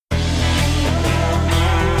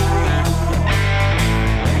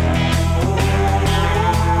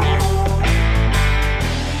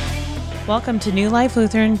Welcome to New Life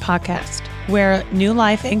Lutheran Podcast, where new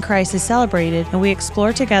life in Christ is celebrated and we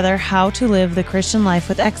explore together how to live the Christian life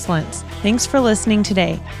with excellence. Thanks for listening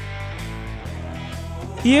today.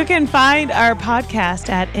 You can find our podcast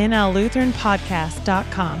at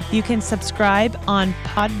nllutheranpodcast.com. You can subscribe on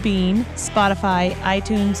Podbean, Spotify,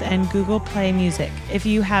 iTunes, and Google Play Music. If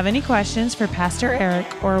you have any questions for Pastor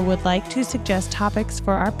Erik or would like to suggest topics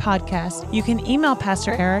for our podcast, you can email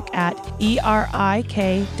Pastor Erik at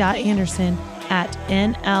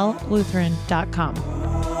erik.anderson@nllutheran.com.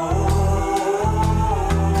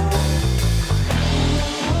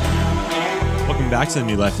 Welcome back to the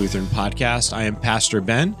New Life Lutheran Podcast. I am Pastor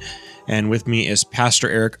Ben, and with me is Pastor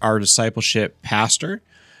Erik, our discipleship pastor.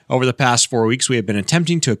 Over the past 4 weeks, we have been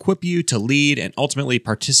attempting to equip you to lead and ultimately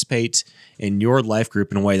participate in your life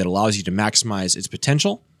group in a way that allows you to maximize its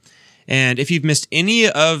potential. And if you've missed any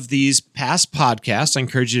of these past podcasts, I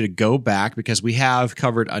encourage you to go back because we have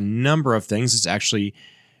covered a number of things. It's actually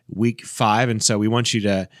week 5, and so we want you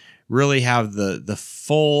to really have the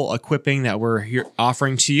full equipping that we're here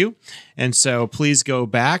offering to you. And so please go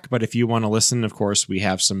back. But if you want to listen, of course, we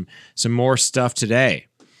have some more stuff today.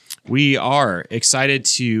 We are excited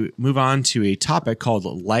to move on to a topic called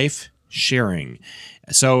life sharing.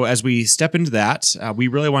 So as we step into that, we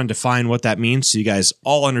really want to define what that means so you guys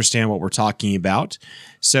all understand what we're talking about.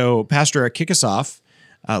 So Pastor Erik, kick us off.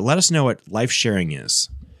 Let us know what life sharing is.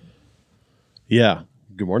 Yeah.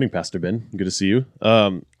 Good morning, Pastor Ben. Good to see you.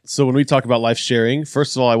 So when we talk about life sharing,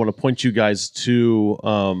 first of all, I want to point you guys to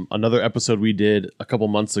another episode we did a couple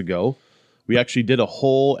months ago. We actually did a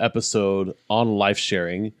whole episode on life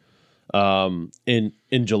sharing in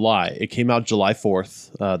July. It came out July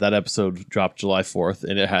 4th. That episode dropped July 4th,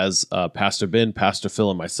 and it has Pastor Ben, Pastor Phil,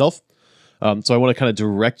 and myself. So I want to kind of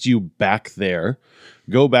direct you back there.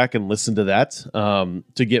 Go back and listen to that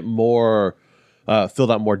to get more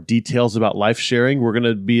filled out more details about life sharing. We're going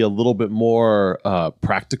to be a little bit more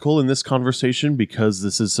practical in this conversation because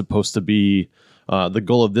this is supposed to be the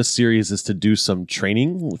goal of this series is to do some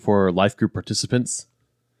training for life group participants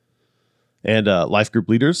and life group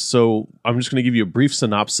leaders. So I'm just going to give you a brief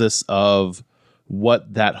synopsis of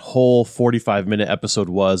what that whole 45-minute episode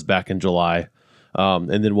was back in July, and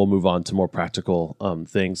then we'll move on to more practical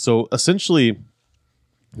things. So essentially,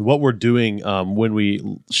 what we're doing when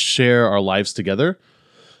we share our lives together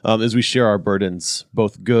is we share our burdens,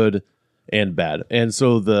 both good and bad. And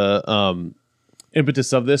so the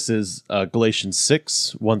impetus of this is Galatians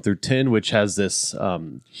 6, 1 through 10, which has this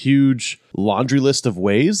huge laundry list of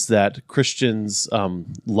ways that Christians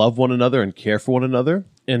love one another and care for one another.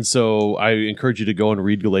 And so I encourage you to go and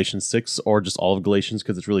read Galatians 6 or just all of Galatians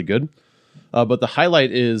because it's really good. But the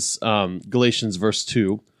highlight is Galatians verse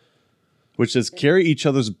 2, which says, carry each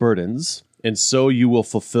other's burdens, and so you will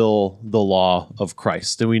fulfill the law of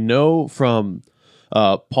Christ. And we know from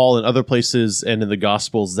Paul and other places and in the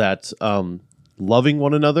Gospels that loving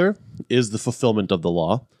one another is the fulfillment of the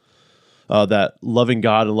law, that loving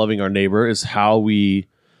God and loving our neighbor is how we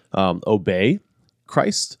obey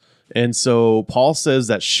Christ. And so Paul says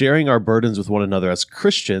that sharing our burdens with one another as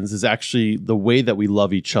Christians is actually the way that we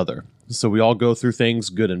love each other. So we all go through things,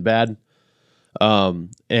 good and bad,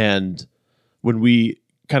 and when we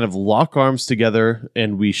kind of lock arms together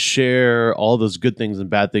and we share all those good things and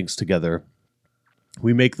bad things together,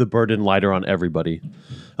 we make the burden lighter on everybody.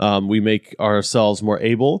 We make ourselves more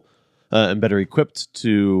able and better equipped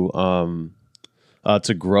to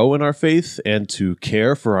grow in our faith and to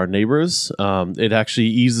care for our neighbors. It actually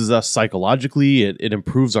eases us psychologically. It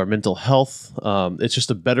improves our mental health. It's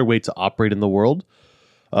just a better way to operate in the world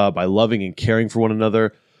by loving and caring for one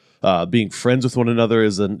another. Being friends with one another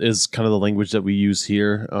is kind of the language that we use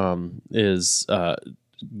here, is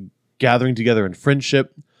gathering together in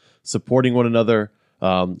friendship, supporting one another,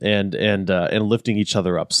 and lifting each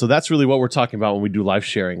other up. So that's really what we're talking about when we do life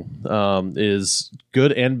sharing, is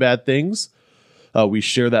good and bad things. We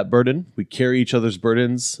share that burden, we carry each other's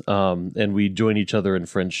burdens, and we join each other in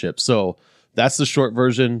friendship. So that's the short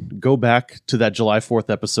version. Go back to that July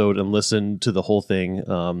 4th episode and listen to the whole thing.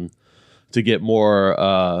 To get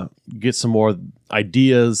some more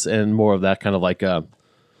ideas and more of that kind of like a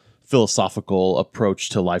philosophical approach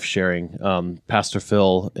to life sharing. Pastor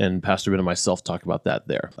Phil and Pastor Ben and myself talk about that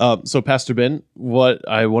there. So Pastor Ben, what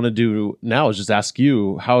I want to do now is just ask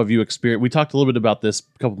you, how have you experienced, we talked a little bit about this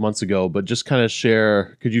a couple months ago, but just kind of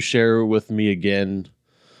could you share with me again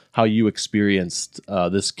how you experienced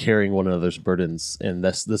this carrying one another's burdens and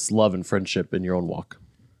this love and friendship in your own walk?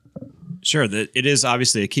 Sure. It is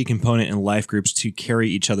obviously a key component in life groups to carry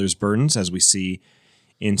each other's burdens, as we see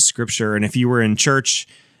in Scripture. And if you were in church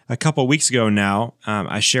a couple of weeks ago now,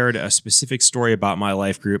 I shared a specific story about my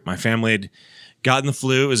life group. My family had gotten the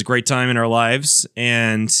flu. It was a great time in our lives.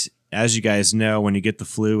 And as you guys know, when you get the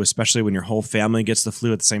flu, especially when your whole family gets the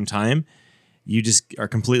flu at the same time, you just are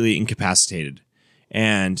completely incapacitated.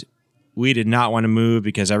 And we did not want to move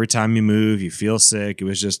because every time you move, you feel sick. It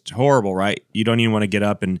was just horrible, right? You don't even want to get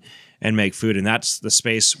up and make food. And that's the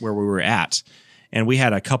space where we were at. And we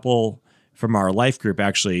had a couple from our life group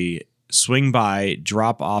actually swing by,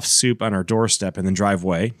 drop off soup on our doorstep and then drive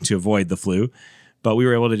away to avoid the flu. But we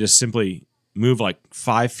were able to just simply move like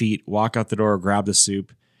 5 feet, walk out the door, grab the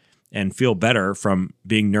soup, and feel better from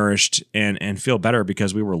being nourished and feel better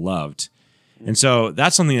because we were loved. And so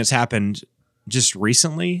that's something that's happened just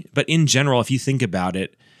recently. But in general, if you think about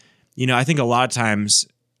it, I think a lot of times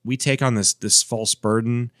we take on this false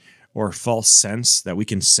burden or false sense that we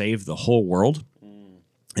can save the whole world.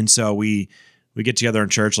 And so we get together in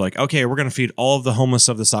church like, okay, we're going to feed all of the homeless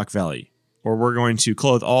of the Sauk Valley, or we're going to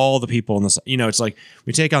clothe all the people in this. It's like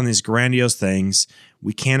we take on these grandiose things,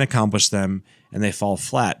 we can't accomplish them, and they fall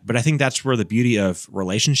flat. But I think that's where the beauty of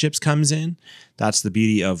relationships comes in. That's the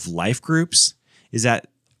beauty of life groups, is that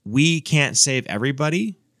we can't save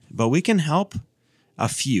everybody, but we can help a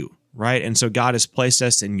few, right? And so God has placed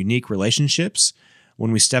us in unique relationships.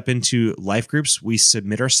 When we step into life groups, we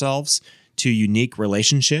submit ourselves to unique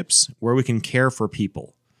relationships where we can care for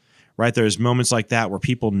people, right? There's moments like that where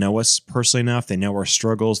people know us personally enough, they know our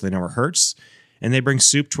struggles, they know our hurts, and they bring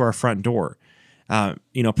soup to our front door.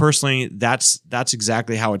 Personally, that's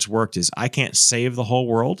exactly how it's worked. Is I can't save the whole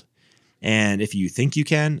world, and if you think you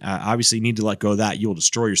can, obviously you need to let go of that. You'll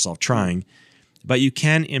destroy yourself trying, but you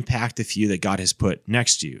can impact the few that God has put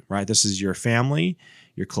next to you, right? This is your family,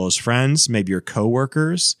 your close friends, maybe your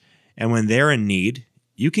coworkers, and when they're in need,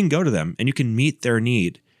 you can go to them and you can meet their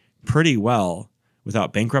need pretty well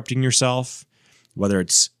without bankrupting yourself, whether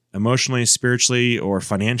it's emotionally, spiritually, or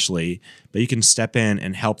financially, but you can step in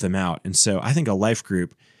and help them out. And so I think a life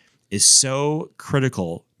group is so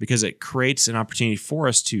critical because it creates an opportunity for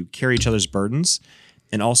us to carry each other's burdens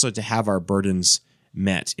and also to have our burdens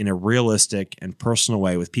met in a realistic and personal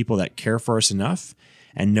way with people that care for us enough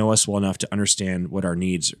and know us well enough to understand what our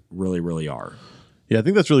needs really, really are. Yeah, I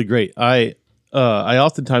think that's really great. I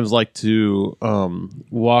oftentimes like to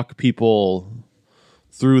walk people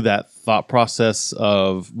through that thought process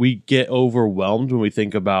of we get overwhelmed when we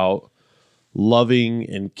think about loving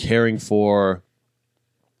and caring for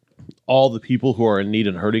all the people who are in need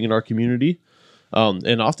and hurting in our community.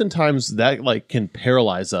 And oftentimes that can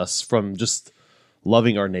paralyze us from just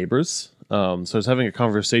loving our neighbors. So I was having a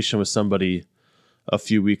conversation with somebody a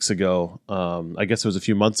few weeks ago. I guess it was a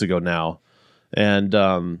few months ago now.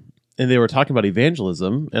 And they were talking about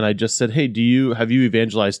evangelism, and I just said, "Hey, have you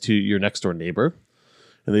evangelized to your next door neighbor?"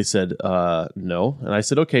 And they said, "No." And I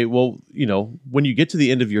said, "Okay, well, when you get to the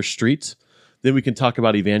end of your street, then we can talk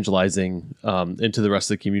about evangelizing into the rest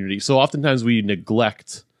of the community." So oftentimes we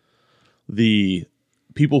neglect the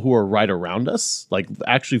people who are right around us, like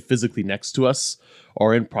actually physically next to us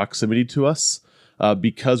or in proximity to us,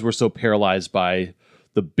 because we're so paralyzed by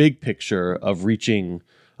the big picture of reaching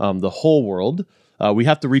the whole world. We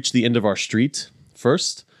have to reach the end of our street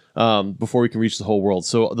first before we can reach the whole world.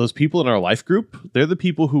 So those people in our life group, they're the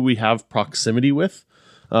people who we have proximity with.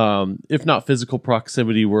 If not physical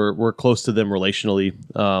proximity, we're close to them relationally.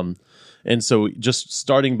 And so just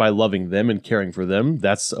starting by loving them and caring for them,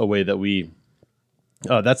 that's a way that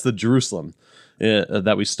that's the Jerusalem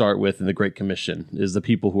that we start with in the Great Commission, is the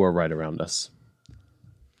people who are right around us.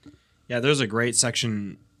 Yeah, there's a great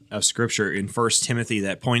section of scripture in 1 Timothy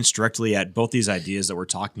that points directly at both these ideas that we're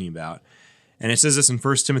talking about. And it says this in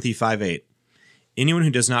 1 Timothy 5:8. Anyone who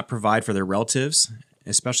does not provide for their relatives,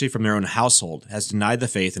 especially from their own household, has denied the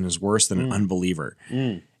faith and is worse than an unbeliever.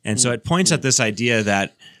 And so it points at this idea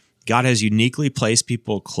that God has uniquely placed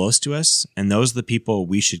people close to us, and those are the people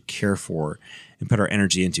we should care for and put our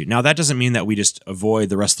energy into. Now, that doesn't mean that we just avoid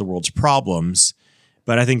the rest of the world's problems,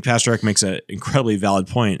 but I think Pastor Erik makes an incredibly valid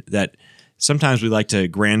point that sometimes we like to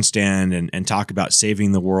grandstand and talk about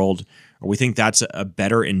saving the world, or we think that's a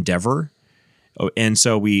better endeavor. And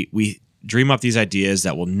so we dream up these ideas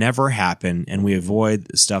that will never happen, and we avoid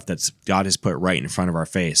the stuff that God has put right in front of our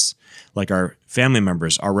face, like our family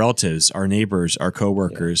members, our relatives, our neighbors, our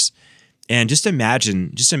coworkers. Yeah. And just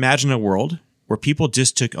imagine a world where people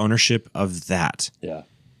just took ownership of that. Yeah.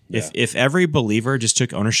 If every believer just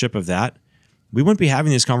took ownership of that, we wouldn't be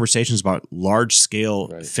having these conversations about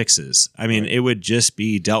large-scale fixes. I mean, it would just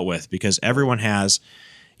be dealt with because everyone has,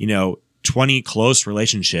 20 close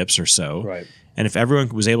relationships or so. Right. And if everyone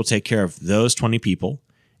was able to take care of those 20 people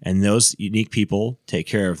and those unique people take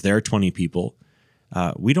care of their 20 people,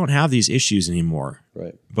 we don't have these issues anymore.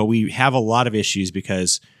 Right. But we have a lot of issues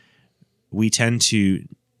because we tend to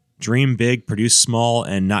dream big, produce small,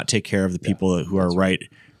 and not take care of the people who are right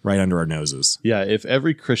under our noses. Yeah, if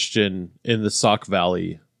every Christian in the Sauk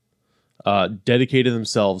Valley dedicated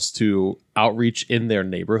themselves to outreach in their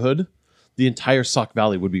neighborhood, the entire Sauk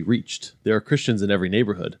Valley would be reached. There are Christians in every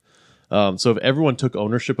neighborhood. So if everyone took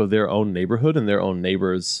ownership of their own neighborhood and their own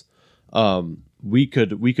neighbors, we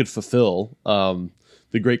could fulfill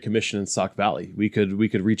the Great Commission in Sauk Valley. We could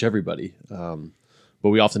reach everybody. But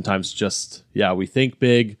we oftentimes we think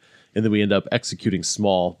big and then we end up executing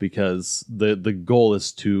small because the goal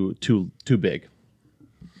is too big.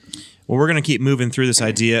 Well, we're going to keep moving through this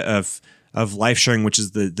idea of life sharing, which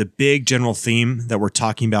is the big general theme that we're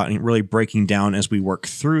talking about and really breaking down as we work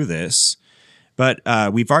through this. But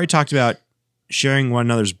we've already talked about sharing one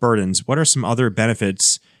another's burdens. What are some other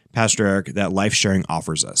benefits, Pastor Erik, that life sharing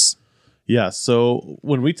offers us? Yeah, so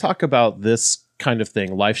when we talk about this kind of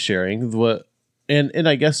thing, life sharing, and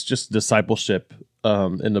I guess just discipleship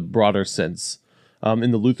in the broader sense,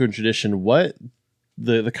 in the Lutheran tradition, what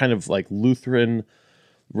the kind of like Lutheran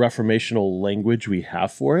reformational language we have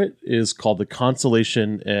for it is called the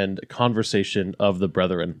consolation and conversation of the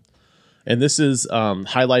brethren. And this is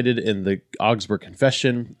highlighted in the Augsburg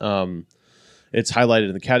Confession. It's highlighted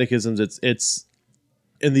in the catechisms. It's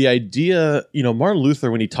in the idea, Martin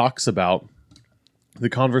Luther, when he talks about the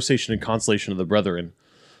conversation and consolation of the brethren,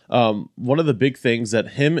 one of the big things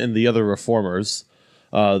that him and the other reformers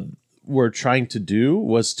were trying to do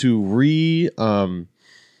was to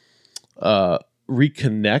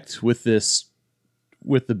reconnect with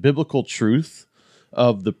the biblical truth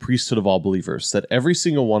of the priesthood of all believers, that every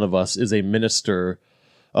single one of us is a minister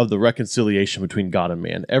of the reconciliation between God and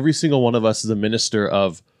man. Every single one of us is a minister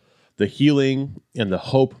of the healing and the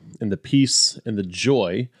hope and the peace and the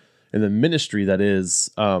joy and the ministry that is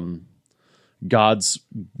God's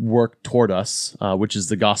work toward us, which is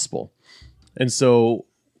the gospel. And so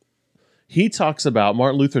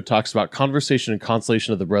Martin Luther talks about conversation and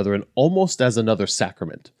consolation of the brethren almost as another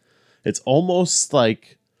sacrament. It's almost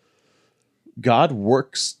like God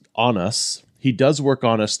works on us. He does work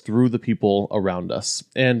on us through the people around us.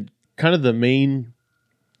 And kind of the main,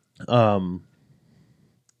 one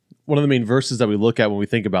of the main verses that we look at when we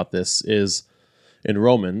think about this is in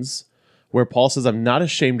Romans, where Paul says, I'm not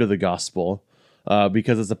ashamed of the gospel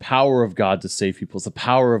because it's the power of God to save people. It's the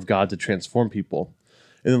power of God to transform people.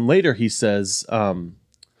 And then later he says,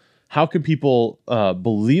 how can people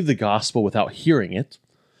believe the gospel without hearing it?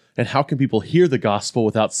 And how can people hear the gospel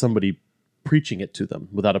without somebody preaching it to them,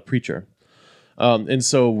 without a preacher? And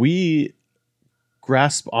so we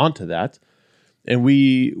grasp onto that, and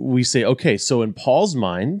we say, okay, so in Paul's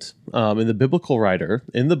mind, in the biblical writer,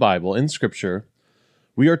 in the Bible, in Scripture,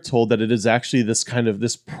 we are told that it is actually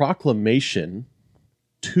this proclamation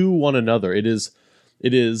to one another. It is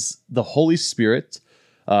the Holy Spirit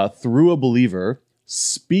through a believer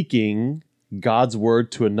speaking God's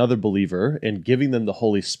word to another believer and giving them the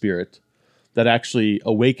Holy Spirit that actually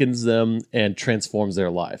awakens them and transforms their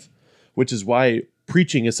life, which is why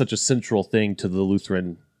preaching is such a central thing to the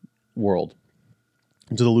Lutheran world,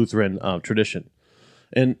 to the Lutheran tradition.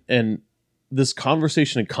 And this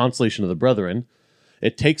conversation and consolation of the brethren,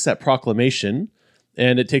 it takes that proclamation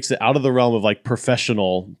and it takes it out of the realm of like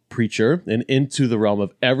professional preacher and into the realm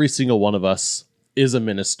of every single one of us is a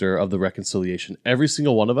minister of the reconciliation. Every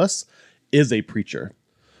single one of us is a preacher.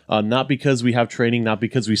 Not because we have training, not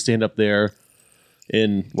because we stand up there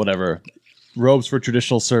in whatever robes for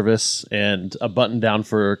traditional service and a button down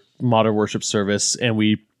for modern worship service, and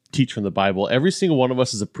we teach from the Bible. Every single one of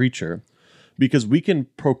us is a preacher because we can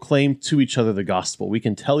proclaim to each other the gospel. We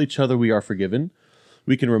can tell each other we are forgiven.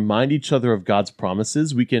 We can remind each other of God's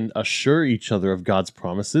promises. We can assure each other of God's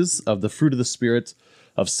promises, of the fruit of the Spirit,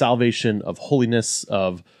 of salvation, of holiness,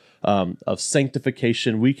 of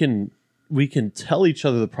sanctification. We can tell each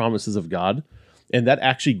other the promises of God, and that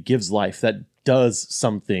actually gives life. That does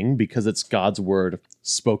something because it's God's word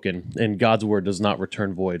spoken, and God's word does not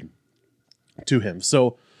return void to him.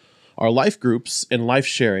 So our life groups and life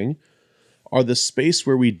sharing are the space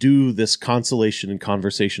where we do this consolation and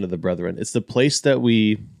conversation of the brethren. It's the place that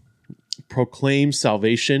we proclaim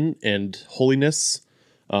salvation and holiness.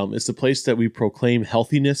 It's the place that we proclaim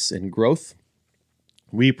healthiness and growth.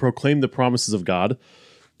 We proclaim the promises of God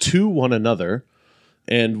to one another,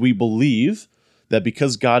 and we believe that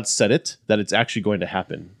because God said it, that it's actually going to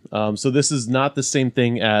happen. So this is not the same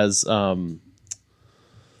thing as like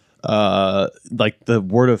the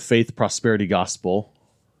word of faith prosperity gospel.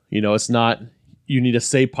 It's not you need to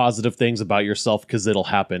say positive things about yourself because it'll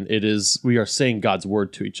happen. It is we are saying God's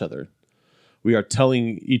word to each other. we are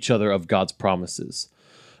telling each other of God's promises.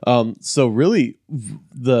 So really,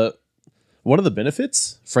 one of the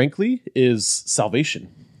benefits, frankly, is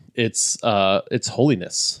salvation. It's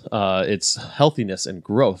holiness, it's healthiness and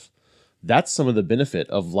growth. That's some of the benefit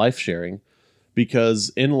of life sharing,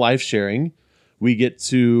 because in life sharing, we get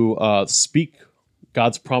to speak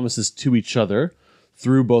God's promises to each other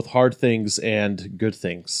through both hard things and good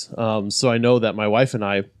things. So I know that my wife and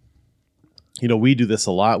I, we do this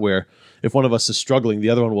a lot, where if one of us is struggling, the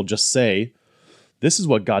other one will just say, "This is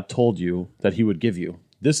what God told you that he would give you.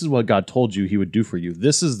 This is what God told you he would do for you.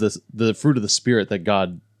 This is the fruit of the Spirit that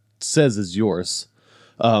God says is yours.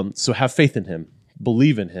 So have faith in him,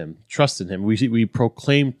 believe in him, trust in him." We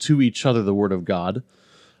proclaim to each other the word of God,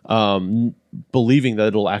 believing that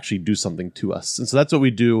it'll actually do something to us. And so that's what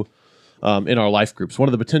we do in our life groups. One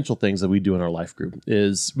of the potential things that we do in our life group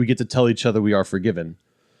is we get to tell each other we are forgiven.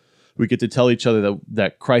 We get to tell each other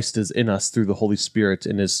that Christ is in us through the Holy Spirit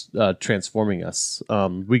and is transforming us.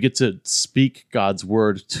 We get to speak God's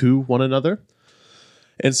word to one another.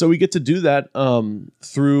 And so we get to do that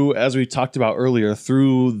through, as we talked about earlier,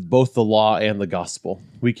 through both the law and the gospel.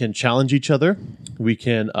 We can challenge each other. We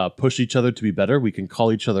can push each other to be better. We can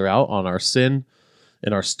call each other out on our sin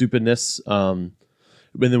and our stupidness. And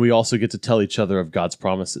then we also get to tell each other of God's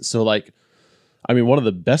promises. So one of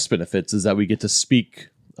the best benefits is that we get to speak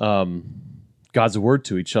God's word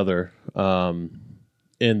to each other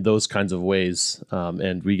in those kinds of ways.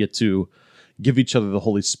 And we get to give each other the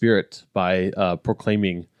Holy Spirit by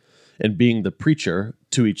proclaiming and being the preacher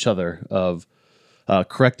to each other of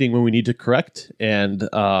correcting when we need to correct, and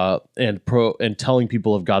telling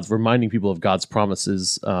people of reminding people of God's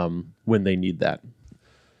promises when they need that.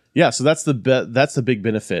 Yeah, so that's the big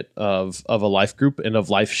benefit of a life group and of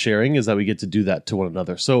life sharing, is that we get to do that to one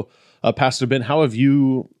another. So, Pastor Ben, how have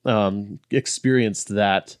you experienced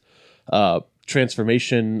that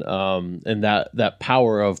transformation and that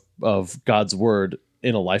power of God's word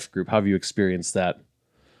in a life group? How have you experienced that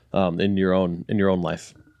in your own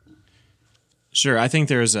life? Sure. I think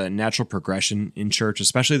there's a natural progression in church,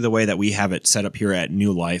 especially the way that we have it set up here at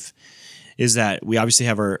New Life, is that we obviously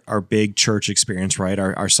have our big church experience, right?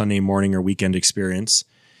 Our Sunday morning or weekend experience.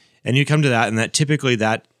 And you come to that, and that typically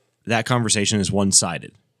that conversation is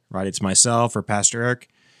one-sided, right? It's myself or Pastor Erik,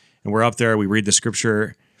 and we're up there, we read the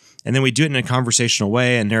scripture, and then we do it in a conversational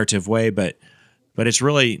way, a narrative way, but it's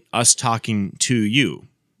really us talking to you.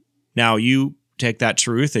 Now, you take that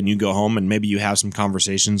truth and you go home and maybe you have some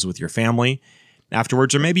conversations with your family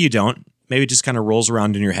afterwards, or maybe you don't. Maybe it just kind of rolls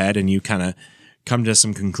around in your head and you kind of come to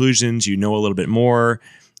some conclusions. You know a little bit more.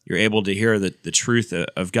 You're able to hear the truth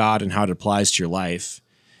of God and how it applies to your life.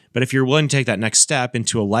 But if you're willing to take that next step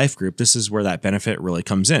into a life group, this is where that benefit really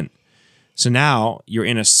comes in. So now you're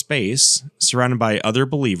in a space surrounded by other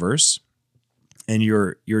believers, and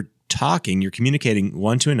you're talking, you're communicating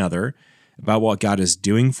one to another about what God is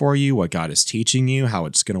doing for you, what God is teaching you, how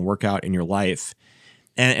it's going to work out in your life.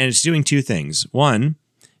 And it's doing two things. One,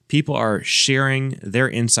 people are sharing their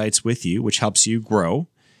insights with you, which helps you grow.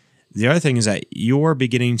 The other thing is that you're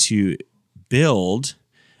beginning to build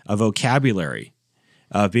a vocabulary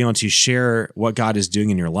of being able to share what God is doing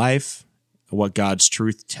in your life, what God's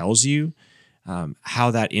truth tells you,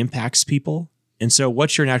 how that impacts people. And so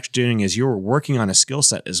what you're actually doing is you're working on a skill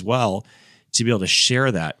set as well to be able to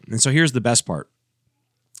share that. And so here's the best part.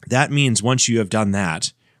 That means once you have done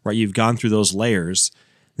that, right, you've gone through those layers,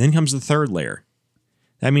 then comes the third layer.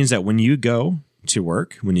 That means that when you go to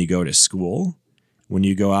work, when you go to school, when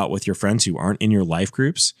you go out with your friends who aren't in your life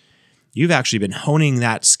groups, you've actually been honing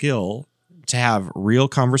that skill to have real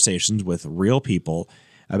conversations with real people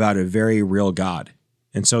about a very real God.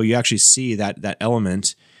 And so you actually see that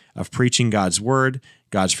element of preaching God's word,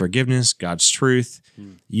 God's forgiveness, God's truth.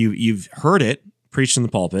 You've heard it preached in the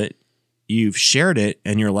pulpit. You've shared it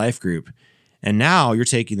in your life group. And now you're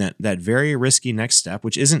taking that very risky next step,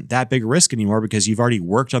 which isn't that big a risk anymore because you've already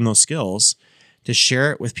worked on those skills, to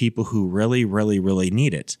share it with people who really, really, really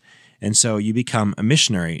need it. And so you become a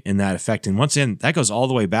missionary in that effect. And once again, that goes all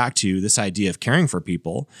the way back to this idea of caring for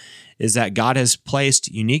people, is that God has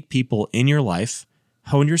placed unique people in your life,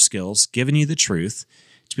 honed your skills, given you the truth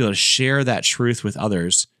to be able to share that truth with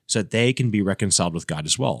others so that they can be reconciled with God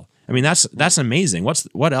as well. I mean, that's amazing.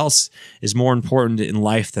 What else is more important in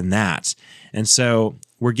life than that? And so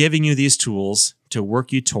we're giving you these tools to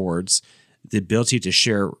work you towards the ability to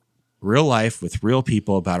share real life with real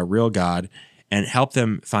people about a real God and help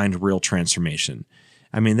them find real transformation.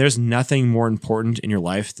 I mean, there's nothing more important in your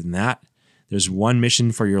life than that. There's one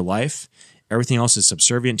mission for your life. Everything else is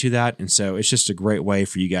subservient to that. And so it's just a great way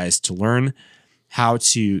for you guys to learn how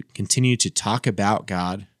to continue to talk about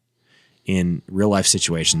God in real life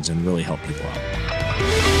situations and really help people out.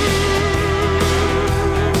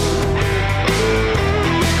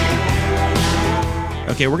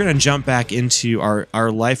 Okay, we're going to jump back into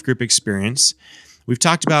our life group experience. We've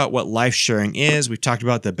talked about what life sharing is. We've talked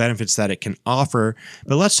about the benefits that it can offer,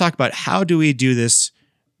 but let's talk about how do we do this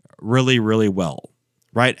really, really well,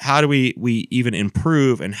 right? How do we even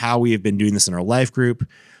improve, and how we have been doing this in our life group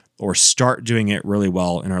or start doing it really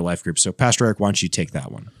well in our life group. So Pastor Erik, why don't you take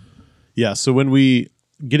that one? Yeah. So when we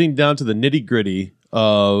getting down to the nitty gritty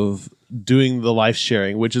of doing the life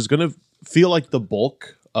sharing, which is going to feel like the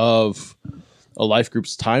bulk of a life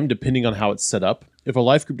group's time, depending on how it's set up. If a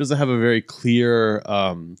life group doesn't have a very clear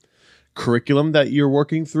curriculum that you're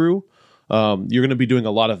working through, you're going to be doing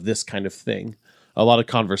a lot of this kind of thing, a lot of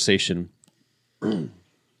conversation. And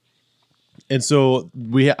so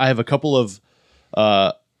I have a couple of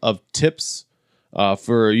tips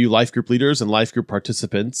for you life group leaders and life group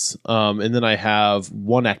participants. And then I have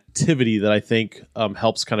one activity that I think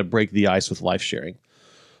helps kind of break the ice with life sharing.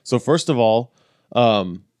 So first of all,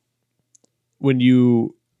 when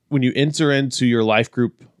you enter into your life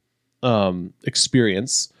group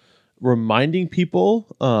experience, reminding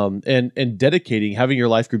people and having your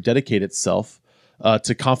life group dedicate itself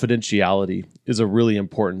to confidentiality is a really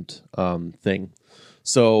important thing.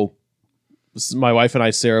 So my wife and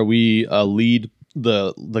I, Sarah, we lead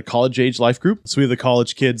the college age life group. So we have the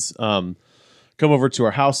college kids come over to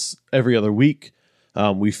our house every other week.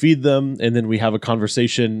 We feed them, and then we have a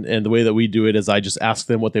conversation. And the way that we do it is I just ask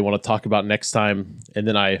them what they want to talk about next time, and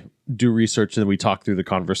then I do research, and then we talk through the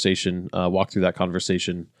conversation, walk through that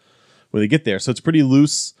conversation when they get there. So it's pretty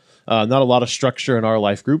loose, not a lot of structure in our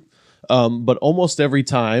life group. But almost every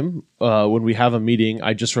time when we have a meeting,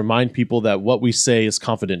 I just remind people that what we say is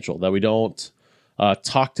confidential, that we don't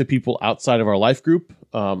talk to people outside of our life group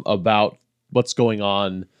about what's going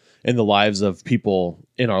on in the lives of people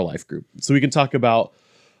in our life group. So we can talk about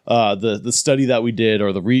the study that we did,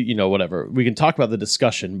 or whatever. We can talk about the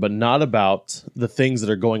discussion, but not about the things that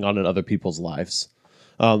are going on in other people's lives.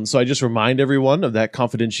 So I just remind everyone of that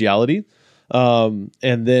confidentiality. And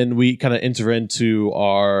then we kind of enter into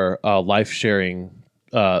our life sharing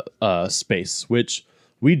space, which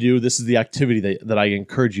we do. This is the activity that I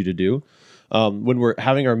encourage you to do. When we're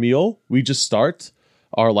having our meal, we just start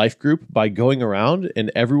our life group by going around,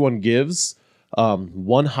 and everyone gives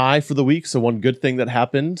one high for the week, so one good thing that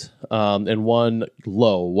happened, and one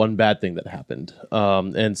low, one bad thing that happened.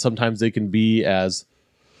 And sometimes they can be as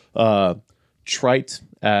trite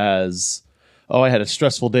as, oh, I had a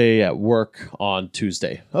stressful day at work on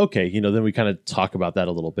Tuesday. Okay, then we kind of talk about that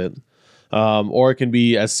a little bit. Or it can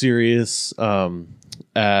be as serious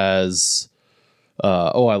as,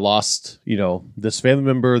 oh, I lost, this family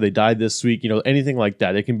member, they died this week, anything like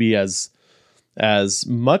that. It can be as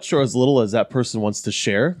much or as little as that person wants to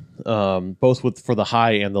share, both for the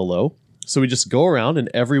high and the low. So we just go around, and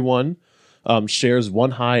everyone shares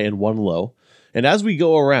one high and one low. And as we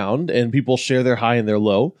go around and people share their high and their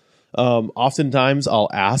low, oftentimes I'll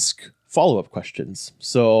ask follow-up questions.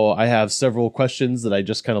 So I have several questions that I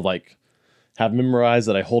just kind of have memorized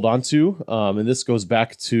that I hold on to. And this goes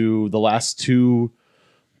back to the last two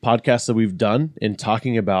podcasts that we've done in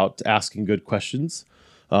talking about asking good questions.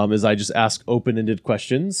 Is I just ask open-ended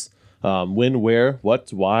questions. When, where,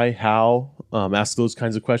 what, why, how, ask those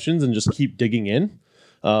kinds of questions and just keep digging in.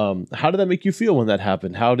 How did that make you feel when that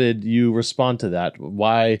happened? How did you respond to that?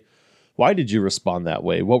 Why did you respond that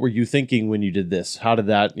way? What were you thinking when you did this? How did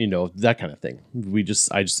that, that kind of thing.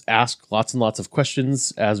 I just ask lots and lots of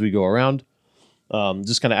questions as we go around.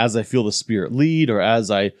 Just kind of as I feel the Spirit lead, or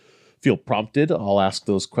as I feel prompted, I'll ask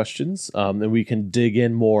those questions. And we can dig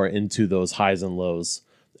in more into those highs and lows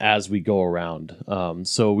as we go around.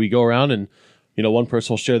 So we go around, and one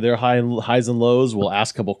person will share their highs and lows. We'll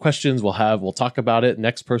ask a couple questions. We'll talk about it.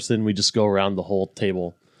 Next person, we just go around the whole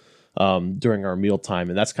table during our meal time,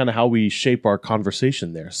 and that's kind of how we shape our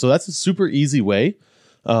conversation there. So that's a super easy way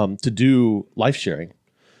to do life sharing.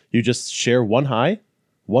 You just share one high,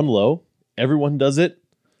 one low. Everyone does it.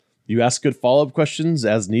 You ask good follow-up questions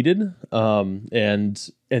as needed,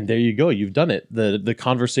 and there you go. You've done it. The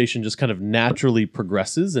conversation just kind of naturally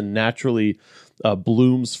progresses and naturally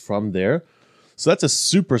blooms from there. So that's a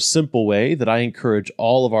super simple way that I encourage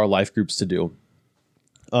all of our life groups to do.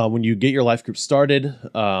 When you get your life group started,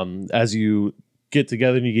 as you get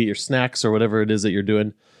together and you get your snacks or whatever it is that you're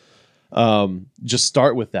doing, just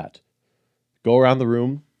start with that. Go around the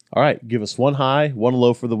room. All right, give us one high, one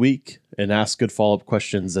low for the week, and ask good follow-up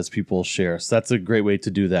questions as people share. So that's a great way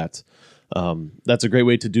to do that. That's a great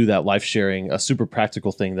way to do that life sharing, a super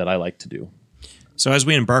practical thing that I like to do. So as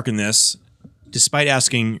we embark in this, despite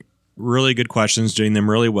asking really good questions, doing them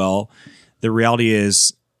really well. The reality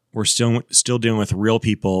is we're still dealing with real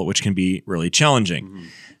people, which can be really challenging. Mm-hmm.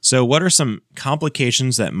 So what are some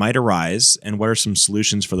complications that might arise, and what are some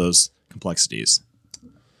solutions for those complexities?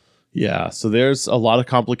 Yeah, so there's a lot of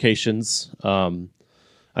complications.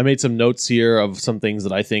 I made some notes here of some things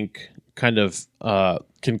that I think kind of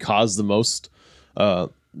can cause the most,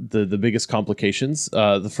 the biggest complications.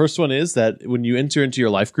 The first one is that when you enter into your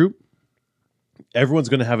life group, everyone's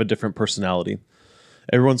going to have a different personality.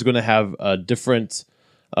 Everyone's going to have a different.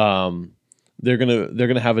 They're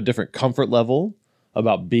gonna have a different comfort level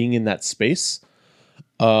about being in that space.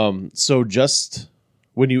 So just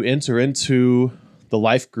when you enter into the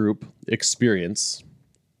life group experience,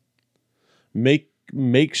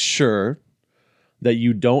 make sure that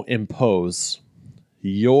you don't impose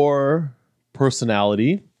your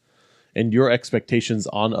personality and your expectations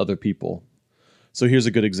on other people. So here's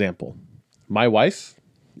a good example. My wife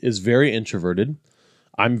is very introverted.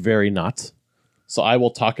 I'm very not. So I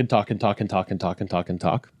will talk and talk and talk and talk and talk and talk and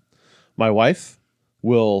talk. My wife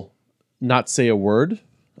will not say a word.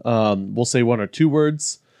 We'll say one or two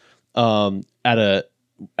words at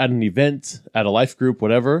an event, at a life group,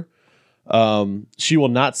 whatever. She will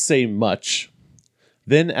not say much.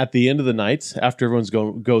 Then at the end of the night, after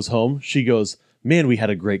everyone goes home, she goes, "Man, we had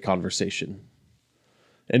a great conversation."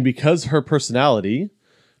 And because her personality,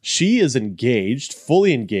 she is engaged,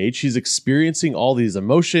 fully engaged. She's experiencing all these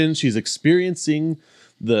emotions. She's experiencing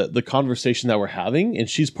the conversation that we're having, and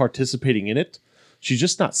she's participating in it. She's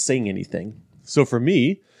just not saying anything. So for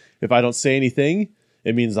me, if I don't say anything,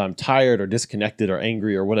 it means I'm tired or disconnected or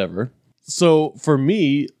angry or whatever. So for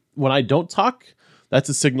me, when I don't talk, that's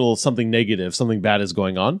a signal of something negative, something bad is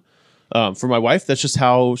going on. For my wife, that's just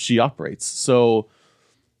how she operates. So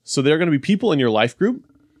there are going to be people in your life group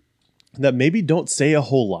that maybe don't say a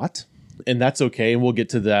whole lot, and that's okay. And we'll get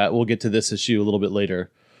to that. We'll get to this issue a little bit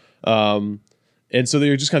later. And so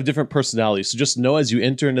they're just kind of different personalities. So just know as you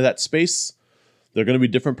enter into that space, they're going to be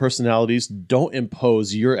different personalities. Don't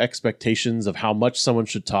impose your expectations of how much someone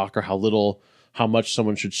should talk or how much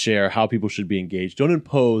someone should share, how people should be engaged. Don't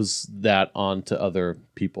impose that onto other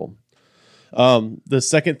people. The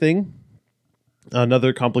second thing,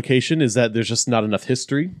 another complication, is that there's just not enough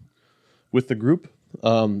history with the group.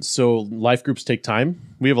 So life groups take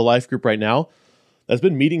time. We have a life group right now that's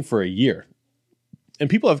been meeting for a year. And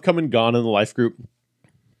people have come and gone in the life group,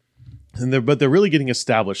 but they're really getting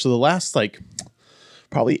established. So the last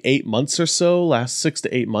probably 8 months or so, last 6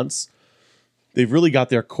 to 8 months, they've really got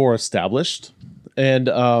their core established. And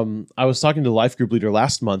I was talking to the life group leader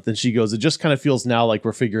last month, and she goes, "It just kind of feels now like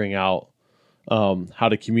we're figuring out how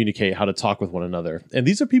to communicate, how to talk with one another." And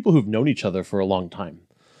these are people who've known each other for a long time,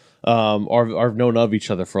 or have known of each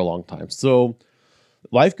other for a long time. So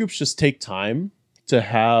life groups just take time to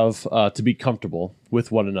have to be comfortable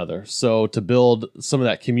with one another. So to build some of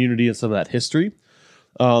that community and some of that history.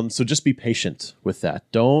 So just be patient with that.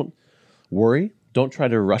 Don't worry. Don't try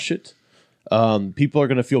to rush it. People are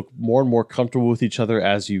going to feel more and more comfortable with each other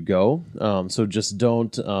as you go. So just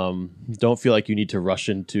don't feel like you need to rush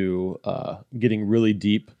into getting really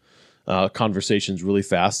deep conversations really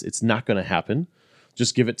fast. It's not going to happen.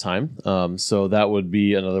 Just give it time. So that would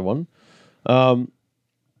be another one.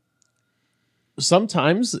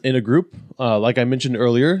 Sometimes in a group, like I mentioned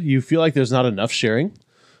earlier, you feel like there's not enough sharing.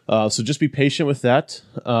 So just be patient with that.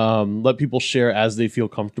 Let people share as they feel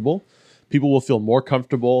comfortable. People will feel more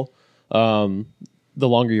comfortable the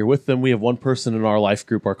longer you're with them. We have one person in our life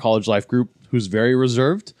group, our college life group, who's very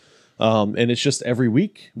reserved. And it's just every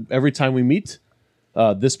week, every time we meet,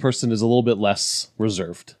 this person is a little bit less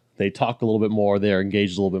reserved. They talk a little bit more. They're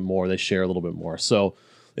engaged a little bit more. They share a little bit more. So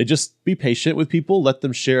just be patient with people. Let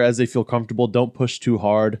them share as they feel comfortable. Don't push too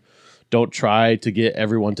hard. Don't try to get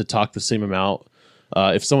everyone to talk the same amount.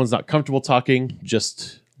 If someone's not comfortable talking,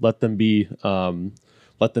 just let them be.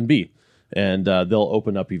 And they'll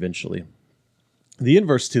open up eventually. The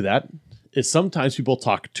inverse to that is sometimes people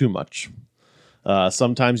talk too much.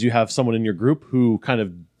 Sometimes you have someone in your group who kind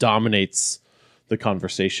of dominates the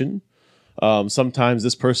conversation. Sometimes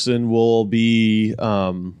this person will be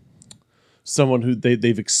someone who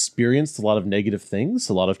they've experienced a lot of negative things,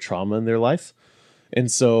 a lot of trauma in their life.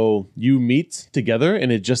 And so you meet together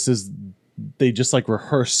and it just is, they just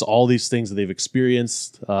rehearse all these things that they've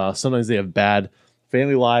experienced. Sometimes they have bad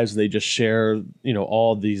family lives. And they just share,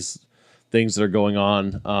 all these things that are going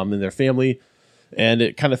on in their family. And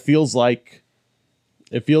it kind of feels like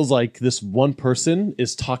this one person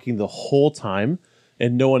is talking the whole time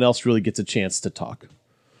and no one else really gets a chance to talk.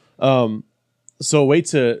 So a way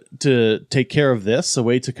to take care of this, a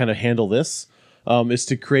way to kind of handle this, is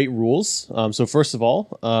to create rules. So first of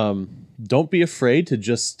all, don't be afraid to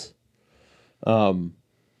just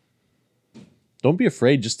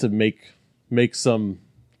make some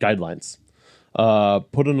guidelines.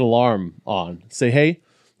 Put an alarm on. Say, hey,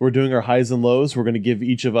 we're doing our highs and lows. We're going to give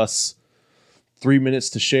each of us 3 minutes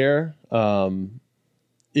to share.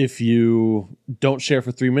 If you don't share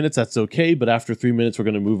for 3 minutes, that's okay. But after 3 minutes, we're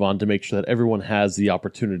going to move on to make sure that everyone has the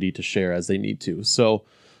opportunity to share as they need to. So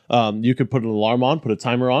you could put an alarm on, put a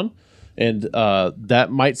timer on, and that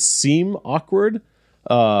might seem awkward.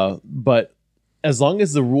 But as long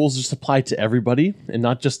as the rules just apply to everybody and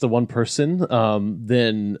not just the one person,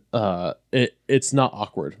 then it's not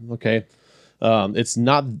awkward. Okay. It's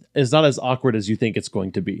not as awkward as you think it's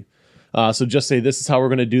going to be. So just say, this is how we're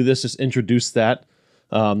going to do this. Just introduce that.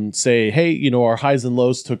 Say, hey, our highs and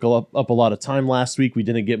lows took up a lot of time last week. We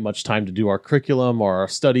didn't get much time to do our curriculum or our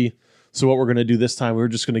study. So what we're going to do this time, we're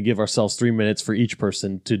just going to give ourselves 3 minutes for each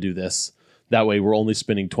person to do this. That way we're only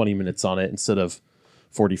spending 20 minutes on it instead of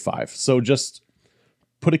 45. So just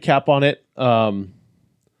put a cap on it.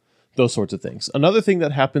 Those sorts of things. Another thing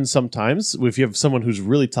that happens sometimes if you have someone who's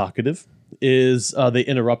really talkative is they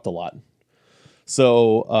interrupt a lot.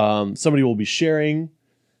 So somebody will be sharing,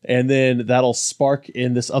 and then that'll spark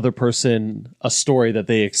in this other person a story that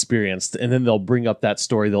they experienced. And then they'll bring up that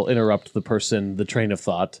story. They'll interrupt the train of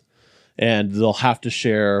thought, and they'll have to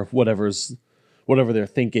share whatever they're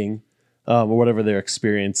thinking or whatever they're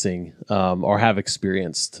experiencing or have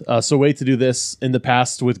experienced. So a way to do this in the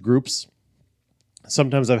past with groups,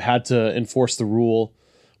 sometimes I've had to enforce the rule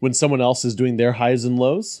when someone else is doing their highs and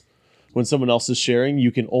lows. When someone else is sharing,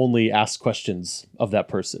 you can only ask questions of that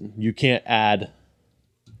person. You can't add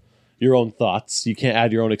your own thoughts. You can't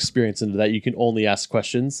add your own experience into that. You can only ask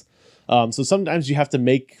questions. So sometimes you have to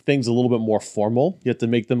make things a little bit more formal. You have to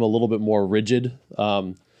make them a little bit more rigid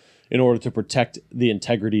in order to protect the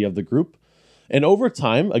integrity of the group. And over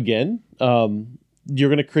time, again, you're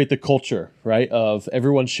going to create the culture, right? Of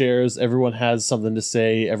everyone shares, everyone has something to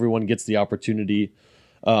say, everyone gets the opportunity.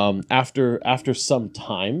 After some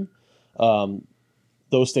time,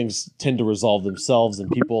 those things tend to resolve themselves,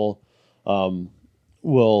 and people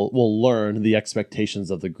will learn the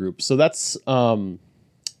expectations of the group. So that's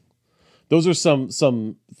those are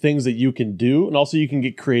some things that you can do, and also you can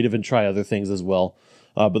get creative and try other things as well.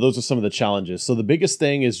 But those are some of the challenges. So the biggest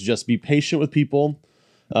thing is just be patient with people.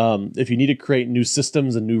 If you need to create new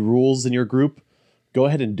systems and new rules in your group, go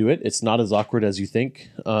ahead and do it. It's not as awkward as you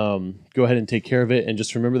think. Go ahead and take care of it, and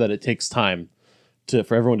just remember that it takes time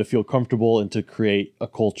for everyone to feel comfortable and to create a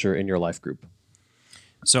culture in your life group.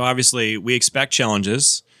 So obviously we expect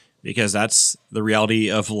challenges because that's the reality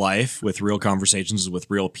of life with real conversations with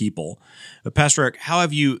real people. But Pastor Erik, how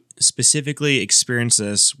have you specifically experienced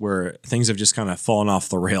this where things have just kind of fallen off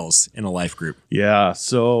the rails in a life group? Yeah,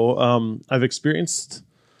 so I've experienced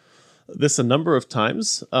this a number of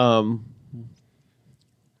times.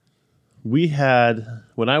 We had,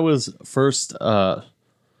 when I first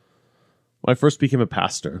became a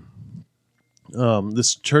pastor,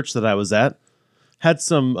 this church that I was at had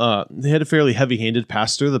they had a fairly heavy-handed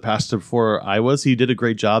pastor. The pastor before I was, he did a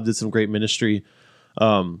great job, did some great ministry.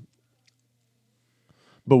 But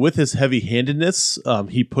with his heavy-handedness,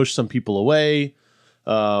 he pushed some people away.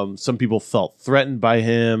 Some people felt threatened by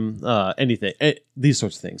him, these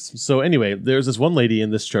sorts of things. So anyway, there's this one lady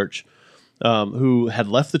in this church who had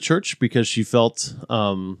left the church because she felt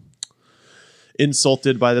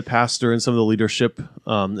insulted by the pastor and some of the leadership.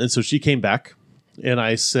 And so she came back, and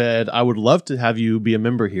I said, I would love to have you be a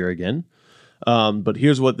member here again. But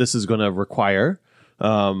here's what this is going to require.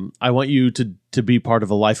 I want you to be part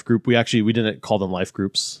of a life group. We didn't call them life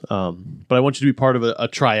groups. But I want you to be part of a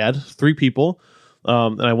triad, 3 people.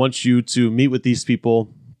 And I want you to meet with these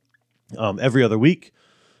people every other week.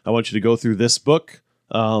 I want you to go through this book.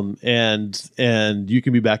 And you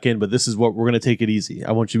can be back in, but this is what we're going to take it easy.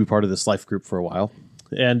 I want you to be part of this life group for a while.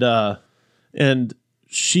 And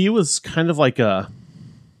she was kind of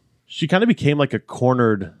she kind of became like a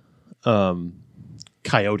cornered,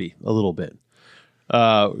 coyote a little bit,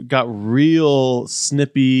 got real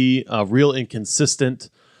snippy, real inconsistent.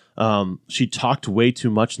 She talked way too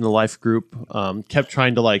much in the life group, kept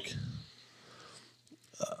trying to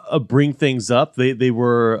bring things up. They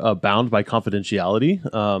were bound by confidentiality.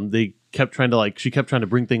 She kept trying to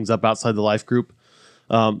bring things up outside the life group.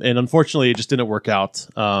 And unfortunately it just didn't work out.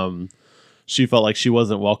 She felt like she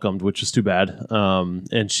wasn't welcomed, which is too bad.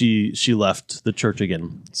 And she left the church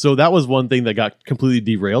again. So that was one thing that got completely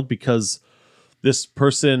derailed because this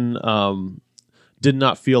person, did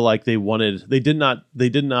not feel like they did not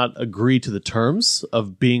agree to the terms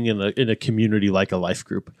of being in a community like a life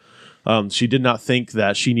group. She did not think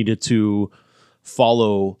that she needed to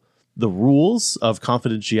follow the rules of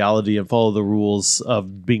confidentiality and follow the rules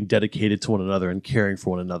of being dedicated to one another and caring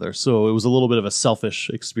for one another. So it was a little bit of a selfish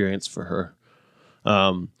experience for her.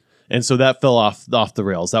 And so that fell off the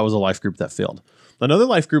rails. That was a life group that failed. Another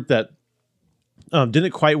life group that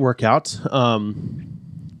didn't quite work out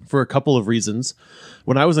for a couple of reasons.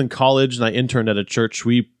 When I was in college and I interned at a church,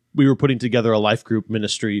 we were putting together a life group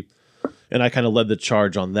ministry, and I kind of led the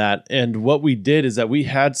charge on that. And what we did is that we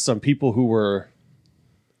had some people who were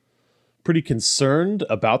pretty concerned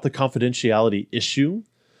about the confidentiality issue.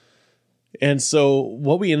 And so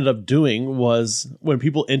what we ended up doing was when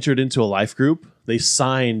people entered into a life group, they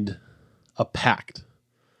signed a pact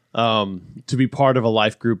to be part of a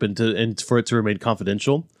life group and for it to remain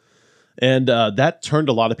confidential. And that turned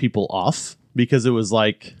a lot of people off because it was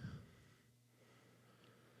like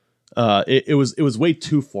it was way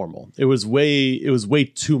too formal. It was way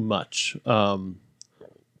too much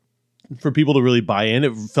for people to really buy in.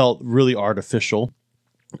 It felt really artificial.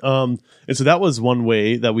 And so that was one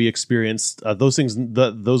way that we experienced those things.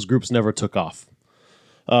 Those groups never took off.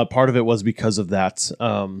 Part of it was because of that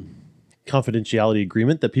confidentiality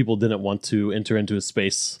agreement that people didn't want to enter into a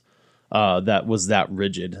space that was that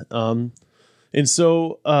rigid. And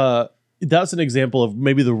so that's an example of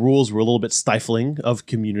maybe the rules were a little bit stifling of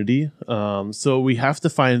community. So we have to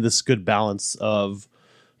find this good balance of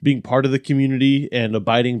being part of the community and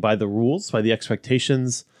abiding by the rules, by the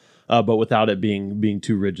expectations, but without it being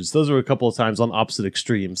too rigid. So those were a couple of times on opposite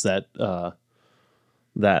extremes that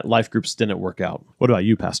life groups didn't work out. What about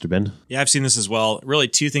you, Pastor Ben? Yeah, I've seen this as well. Really,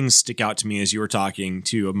 two things stick out to me as you were talking,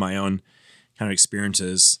 two of my own kind of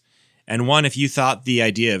experiences. And one, if you thought the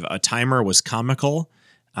idea of a timer was comical,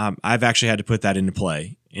 I've actually had to put that into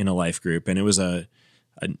play in a life group. And it was a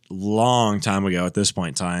long time ago at this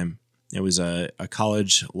point in time. It was a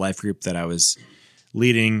college life group that I was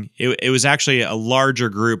leading. It was actually a larger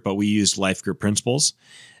group, but we used life group principles.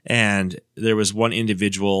 And there was one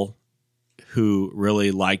individual who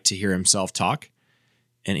really liked to hear himself talk.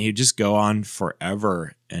 And he'd just go on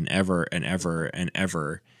forever and ever and ever and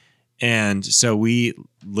ever. And so we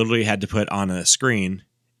literally had to put on a screen,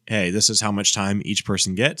 hey, this is how much time each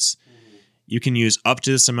person gets. You can use up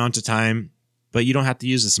to this amount of time, but you don't have to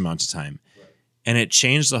use this amount of time. Right. And it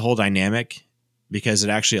changed the whole dynamic because it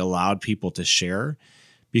actually allowed people to share.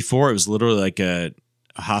 Before, it was literally like a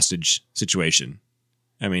hostage situation.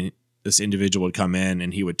 I mean, this individual would come in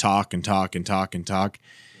and he would talk and talk and talk and talk.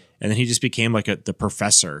 And then he just became like the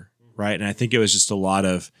professor, right? And I think it was just a lot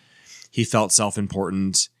of, he felt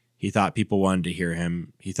self-important. He thought people wanted to hear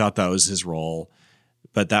him. He thought that was his role,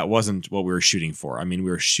 but that wasn't what we were shooting for. I mean,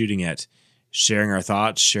 we were shooting at sharing our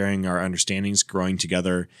thoughts, sharing our understandings, growing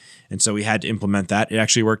together. And so we had to implement that. It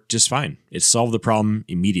actually worked just fine. It solved the problem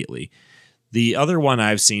immediately. The other one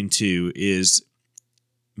I've seen too is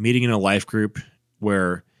meeting in a life group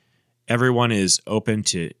where everyone is open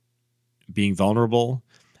to being vulnerable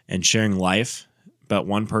and sharing life, but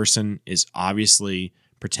one person is obviously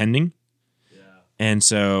pretending. And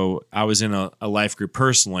so I was in a life group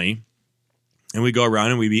personally, and we'd go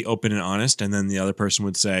around and we'd be open and honest. And then the other person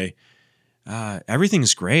would say,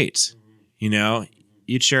 everything's great. You know,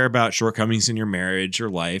 you'd share about shortcomings in your marriage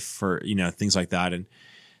or life or, you know, things like that. And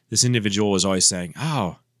this individual was always saying,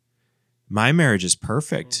 oh, my marriage is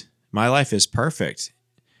perfect. My life is perfect.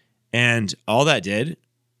 And all that did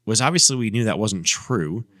was obviously we knew that wasn't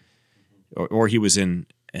true, or he was in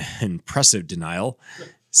impressive denial.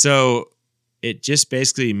 So it just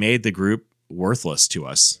basically made the group worthless to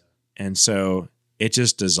us. And so it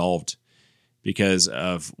just dissolved because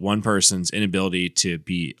of one person's inability to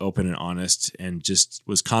be open and honest and just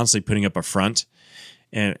was constantly putting up a front.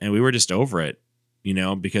 And we were just over it, you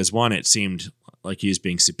know, because one, it seemed like he was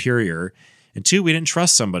being superior. And two, we didn't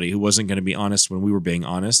trust somebody who wasn't going to be honest when we were being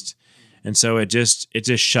honest. And so it just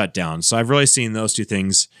shut down. So I've really seen those two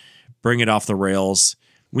things bring it off the rails.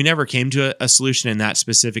 We never came to a solution in that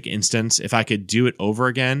specific instance. If I could do it over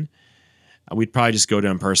again, we'd probably just go to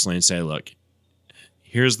him personally and say, look,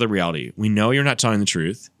 here's the reality. We know you're not telling the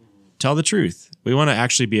truth. Tell the truth. We want to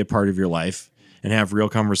actually be a part of your life and have real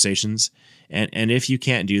conversations. And if you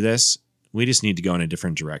can't do this, we just need to go in a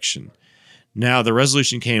different direction. Now, the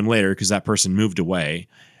resolution came later because that person moved away,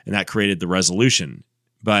 and that created the resolution.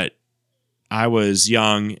 But I was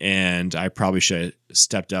young, and I probably should have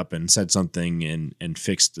stepped up and said something and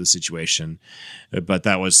fixed the situation. But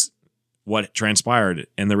that was what transpired.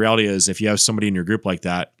 And the reality is, if you have somebody in your group like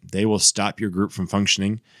that, they will stop your group from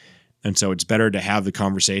functioning. And so it's better to have the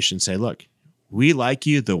conversation, say, look, we like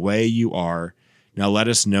you the way you are. Now let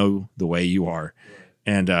us know the way you are.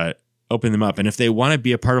 And open them up. And if they want to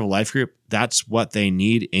be a part of a life group, that's what they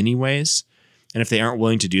need anyways. And if they aren't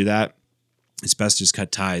willing to do that, it's best to just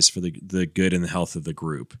cut ties for the good and the health of the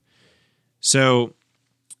group. So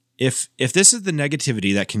if this is the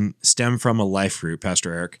negativity that can stem from a life group,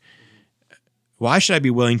 Pastor Erik, why should I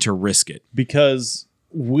be willing to risk it? Because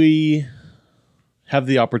we have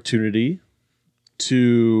the opportunity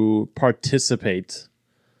to participate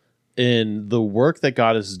in the work that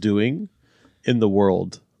God is doing in the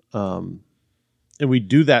world. And we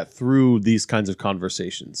do that through these kinds of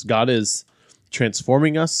conversations. God is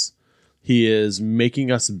transforming us. He is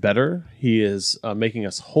making us better. He is making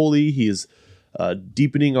us holy. He is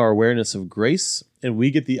deepening our awareness of grace. And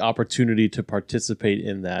we get the opportunity to participate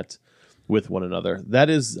in that with one another.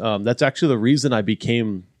 That's actually the reason I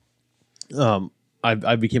became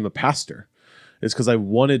I became a pastor. It's because I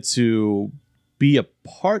wanted to be a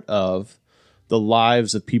part of the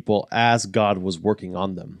lives of people as God was working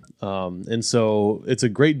on them. And so it's a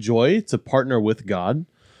great joy to partner with God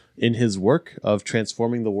in his work of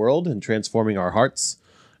transforming the world and transforming our hearts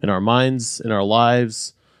and our minds and our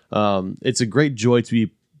lives. It's a great joy to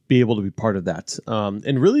be able to be part of that.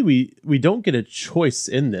 And really, we don't get a choice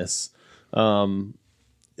in this.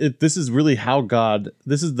 This is really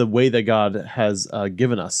this is the way that God has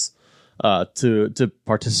given us to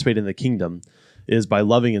participate in the kingdom, is by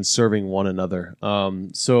loving and serving one another.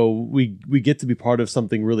 So we get to be part of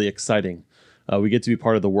something really exciting. We get to be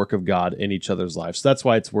part of the work of God in each other's lives. So that's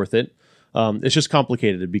why it's worth it. It's just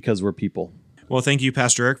complicated because we're people. Well, thank you,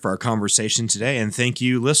 Pastor Erik, for our conversation today. And thank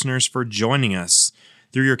you, listeners, for joining us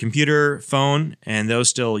through your computer, phone, and those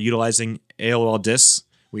still utilizing AOL discs.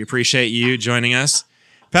 We appreciate you joining us.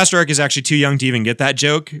 Pastor Erik is actually too young to even get that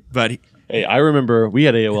joke, but hey, I remember we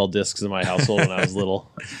had AOL discs in my household when I was little.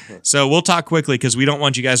 So we'll talk quickly because we don't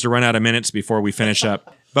want you guys to run out of minutes before we finish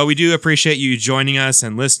up. But we do appreciate you joining us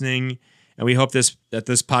and listening, and we hope that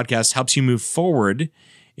this podcast helps you move forward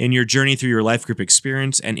in your journey through your life group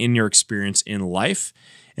experience and in your experience in life.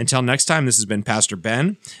 Until next time, this has been Pastor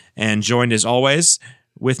Ben, and joined as always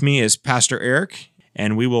with me is Pastor Erik,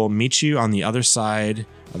 and we will meet you on the other side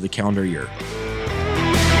of the calendar year.